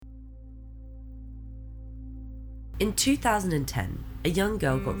In 2010, a young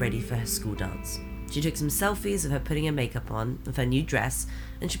girl got ready for her school dance. She took some selfies of her putting her makeup on, of her new dress,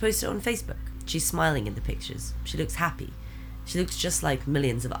 and she posted it on Facebook. She's smiling in the pictures. She looks happy. She looks just like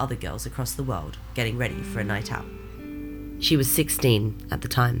millions of other girls across the world getting ready for a night out. She was 16 at the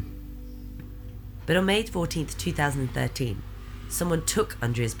time. But on May 14th, 2013, someone took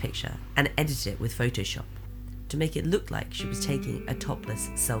Andrea's picture and edited it with Photoshop to make it look like she was taking a topless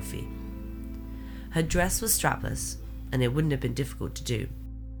selfie. Her dress was strapless, and it wouldn't have been difficult to do.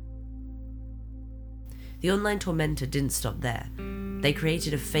 The online tormentor didn't stop there. They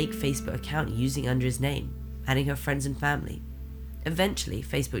created a fake Facebook account using Andrea's name, adding her friends and family. Eventually,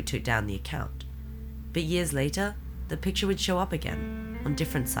 Facebook took down the account. But years later, the picture would show up again on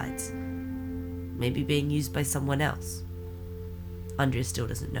different sites, maybe being used by someone else. Andrea still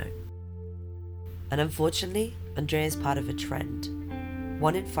doesn't know. And unfortunately, Andrea is part of a trend.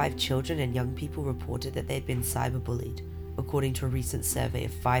 1 in 5 children and young people reported that they had been cyberbullied, according to a recent survey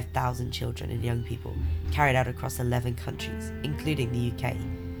of 5,000 children and young people carried out across 11 countries, including the UK.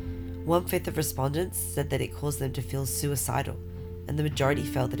 1/5 of respondents said that it caused them to feel suicidal, and the majority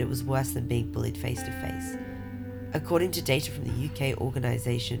felt that it was worse than being bullied face to face. According to data from the UK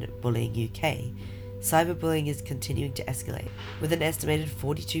organisation Bullying UK, cyberbullying is continuing to escalate, with an estimated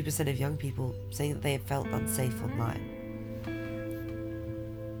 42% of young people saying that they have felt unsafe online.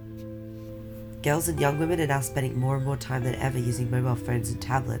 Girls and young women are now spending more and more time than ever using mobile phones and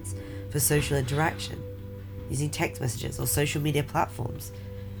tablets for social interaction, using text messages or social media platforms.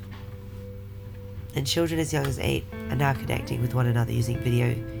 And children as young as 8 are now connecting with one another using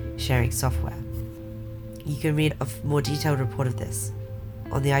video sharing software. You can read a more detailed report of this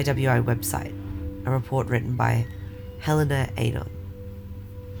on the IWI website, a report written by Helena Anon.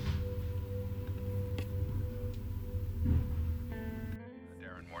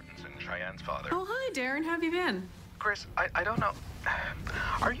 Darren Mortensen, Cheyenne's father. Oh, hi, Darren. How have you been? Chris, I don't know.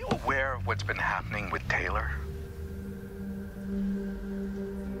 Are you aware of what's been happening with Taylor?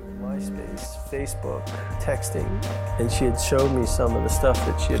 MySpace, Facebook, texting, and she had showed me some of the stuff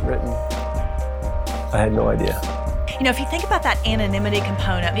that she had written. I had no idea. You know, if you think about that anonymity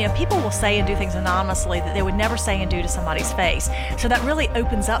component, people will say and do things anonymously that they would never say and do to somebody's face. So that really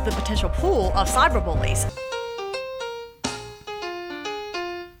opens up the potential pool of cyberbullies.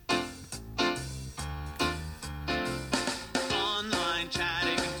 Online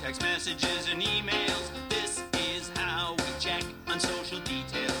chatting, text messages and emails. This is how we check on social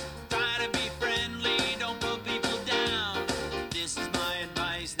details. Try to be friendly, don't put people down. This is my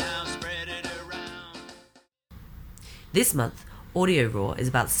advice, now spread it around. This month, Audio Raw is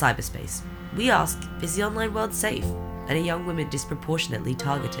about cyberspace. We ask, is the online world safe? And are young women disproportionately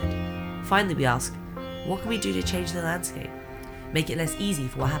targeted? Finally, we ask, what can we do to change the landscape? Make it less easy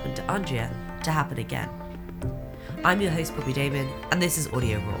for what happened to Andrea to happen again. I'm your host, Poppy Damon, and this is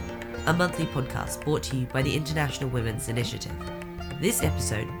Audio Raw, a monthly podcast brought to you by the International Women's Initiative. This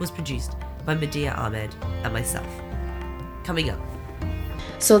episode was produced by Medea Ahmed and myself. Coming up.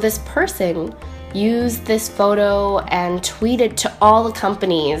 So this person used this photo and tweeted to all the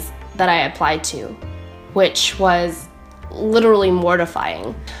companies that I applied to, which was literally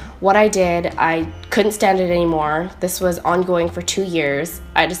mortifying. What I did, I couldn't stand it anymore. This was ongoing for 2 years.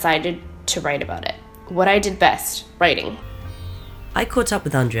 I decided to write about it. What I did best, writing. I caught up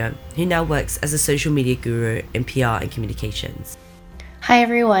with Andrea, who now works as a social media guru in PR and communications. Hi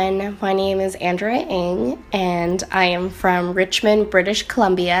everyone, my name is Andrea Ng, and I am from Richmond, British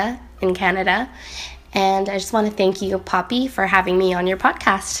Columbia in Canada. And I just want to thank you, Poppy, for having me on your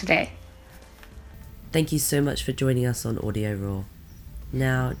podcast today. Thank you so much for joining us on Audio Raw.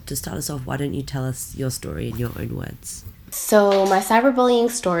 Now, to start us off, why don't you tell us your story in your own words? So my cyberbullying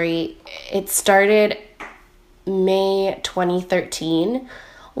story, it started May 2013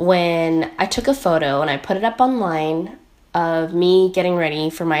 when I took a photo and I put it up online of me getting ready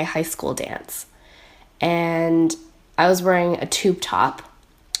for my high school dance. And I was wearing a tube top.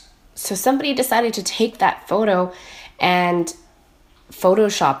 So somebody decided to take that photo and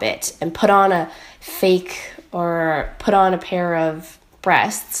Photoshop it and put on a fake or put on a pair of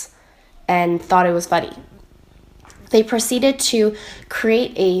breasts and thought it was funny. They proceeded to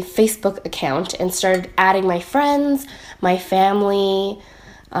create a Facebook account and started adding my friends, my family,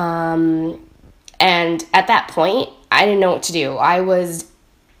 and at that point, I didn't know what to do. I was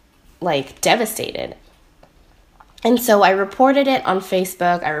devastated. And so I reported it on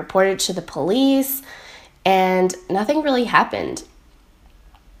Facebook, I reported it to the police, and nothing really happened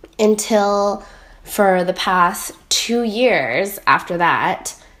until for the past 2 years after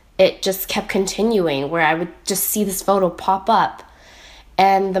that, it just kept continuing where I would just see this photo pop up.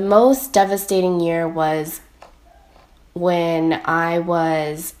 And the most devastating year was when I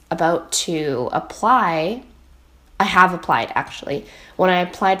was about to apply. I have applied actually, when I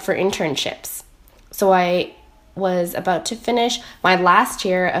applied for internships. So I was about to finish my last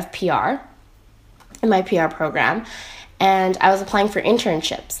year of PR in my PR program, and I was applying for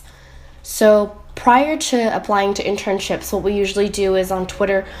internships. So prior to applying to internships, what we usually do is on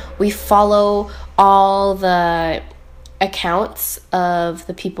Twitter, we follow all the accounts of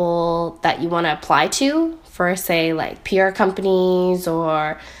the people that you want to apply to for, say, like PR companies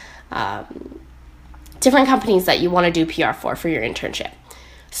or different companies that you want to do PR for your internship.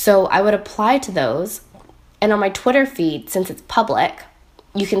 So I would apply to those, and on my Twitter feed, since it's public,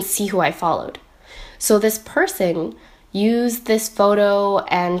 you can see who I followed. So this person used this photo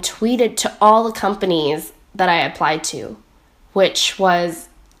and tweeted to all the companies that I applied to, which was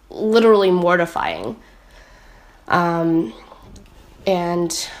literally mortifying. And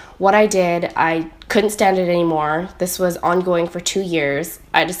what I did, I couldn't stand it anymore. This was ongoing for 2 years.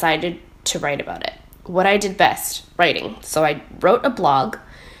 I decided to write about it. What I did best, writing. So I wrote a blog.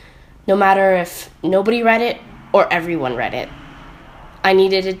 No matter if nobody read it or everyone read it, I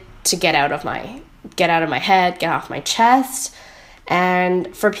needed it to get out of my head, get off my chest,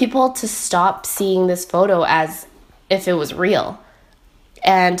 and for people to stop seeing this photo as if it was real.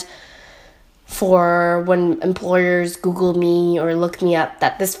 And for when employers Google me or look me up,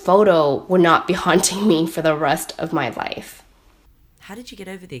 that this photo would not be haunting me for the rest of my life. How did you get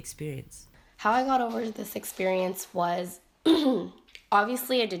over the experience? How I got over this experience was,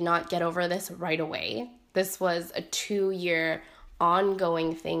 obviously I did not get over this right away. This was a 2-year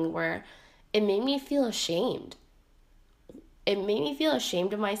ongoing thing where it made me feel ashamed. It made me feel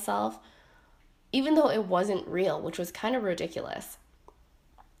ashamed of myself, even though it wasn't real, which was kind of ridiculous.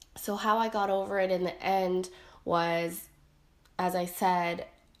 So how I got over it in the end was, as I said,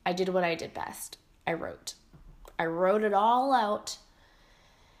 I did what I did best. I wrote it all out,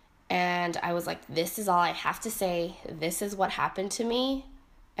 and I was like, this is all I have to say. This is what happened to me,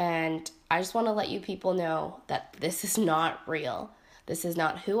 and I just want to let you people know that this is not real. This is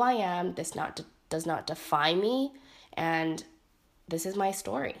not who I am. This does not define me, and this is my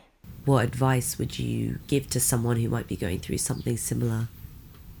story. What advice would you give to someone who might be going through something similar?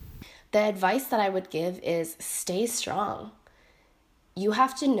 The advice that I would give is stay strong. You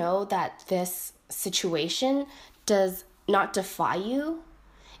have to know that this situation does not defy you.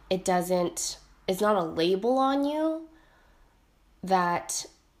 It's not a label on you, that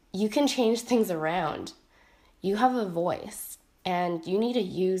you can change things around. You have a voice, and you need to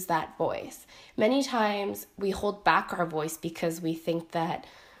use that voice. Many times we hold back our voice because we think that,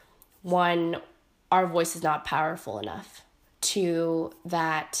 one, our voice is not powerful enough, two,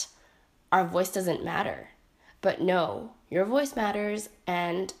 that our voice doesn't matter. But no, your voice matters,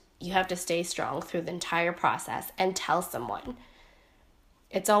 and you have to stay strong through the entire process and tell someone.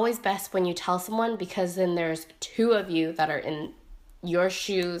 It's always best when you tell someone, because then there's two of you that are in your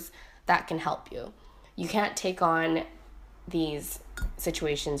shoes that can help you. You can't take on these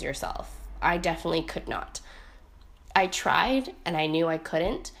situations yourself. I definitely could not. I tried and I knew I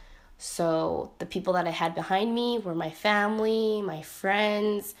couldn't. So the people that I had behind me were my family, my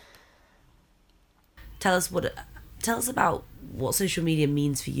friends. Tell us about what social media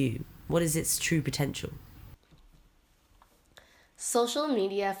means for you. What is its true potential? Social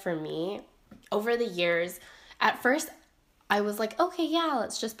media for me, over the years, at first I was like, okay, yeah,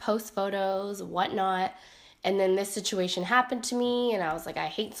 let's just post photos, whatnot. And then this situation happened to me, and I was like, I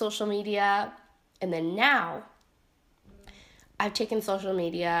hate social media. And then now, I've taken social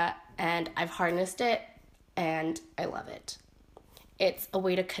media and I've harnessed it, and I love it. It's a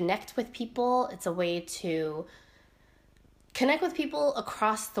way to connect with people. It's a way to connect with people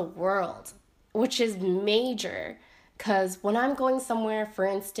across the world, which is major. Because when I'm going somewhere, for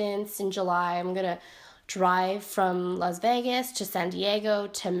instance, in July, I'm going to drive from Las Vegas to San Diego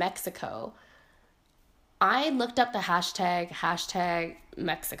to Mexico. I looked up the hashtag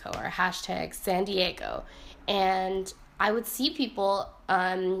Mexico or hashtag San Diego, and I would see people,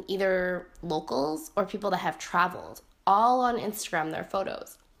 either locals or people that have traveled, all on Instagram, their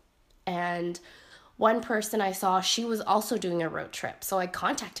photos. And one person I saw, she was also doing a road trip, so I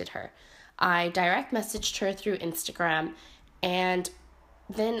contacted her. I direct messaged her through Instagram, and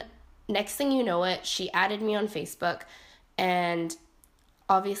then next thing you know it, she added me on Facebook, and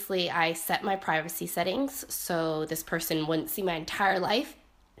obviously I set my privacy settings so this person wouldn't see my entire life,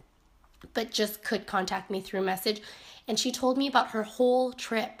 but just could contact me through message, and she told me about her whole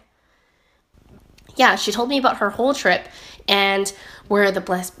trip. yeah, she told me about her whole trip and where are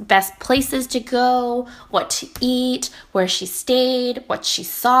the best places to go, what to eat, where she stayed, what she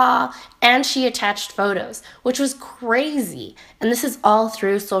saw, and she attached photos, which was crazy. And this is all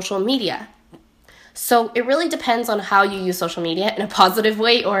through social media. So it really depends on how you use social media, in a positive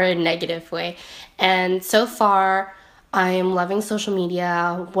way or a negative way. And so far, I am loving social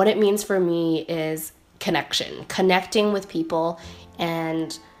media. What it means for me is connecting with people,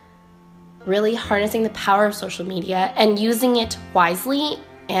 and really harnessing the power of social media and using it wisely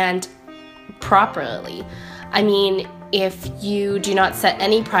and properly. I mean, if you do not set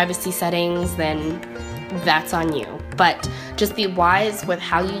any privacy settings, then that's on you. But just be wise with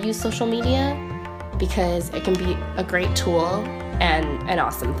how you use social media, because it can be a great tool and an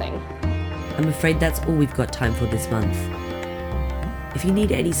awesome thing. I'm afraid that's all we've got time for this month. If you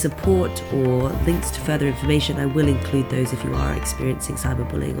need any support or links to further information, I will include those if you are experiencing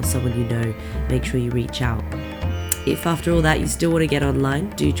cyberbullying or someone you know. Make sure you reach out. If after all that you still want to get online,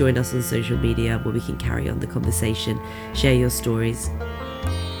 do join us on social media where we can carry on the conversation, share your stories.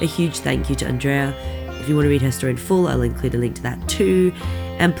 A huge thank you to Andrea. If you want to read her story in full, I'll include a link to that too.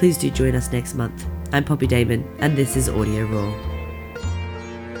 And please do join us next month. I'm Poppy Damon, and this is Audio Raw.